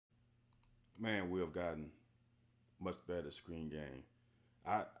man, we have gotten much better screen game.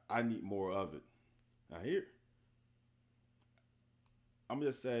 I need more of it. Now here, I'm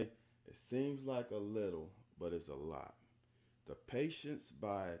gonna just say it seems like a little, but it's a lot. The patience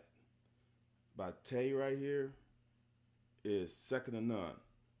by Tay right here is second to none.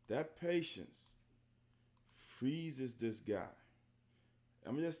 That patience freezes this guy.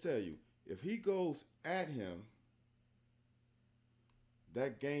 I'm gonna just tell you, if he goes at him,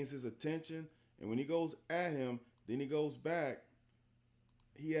 that gains his attention, and when he goes at him, then he goes back,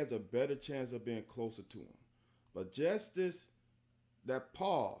 he has a better chance of being closer to him. But just this that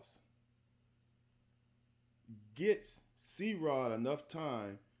pause gets C Rod enough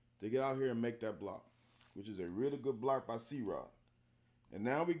time to get out here and make that block, which is a really good block by C Rod. And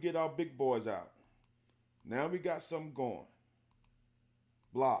now we get our big boys out. Now we got something going.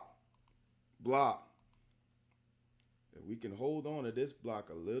 Block. Block. If we can hold on to this block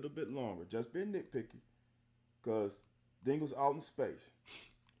a little bit longer, just being nitpicky, because Dingle's out in space.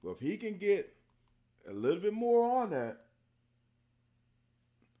 But if he can get a little bit more on that,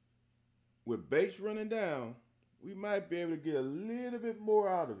 with Bates running down, we might be able to get a little bit more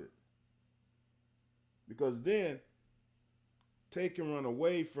out of it. Because then, Tay can run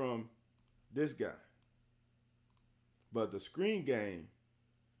away from this guy. But the screen game,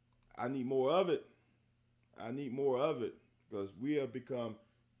 I need more of it. I need more of it because we have become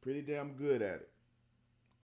pretty damn good at it.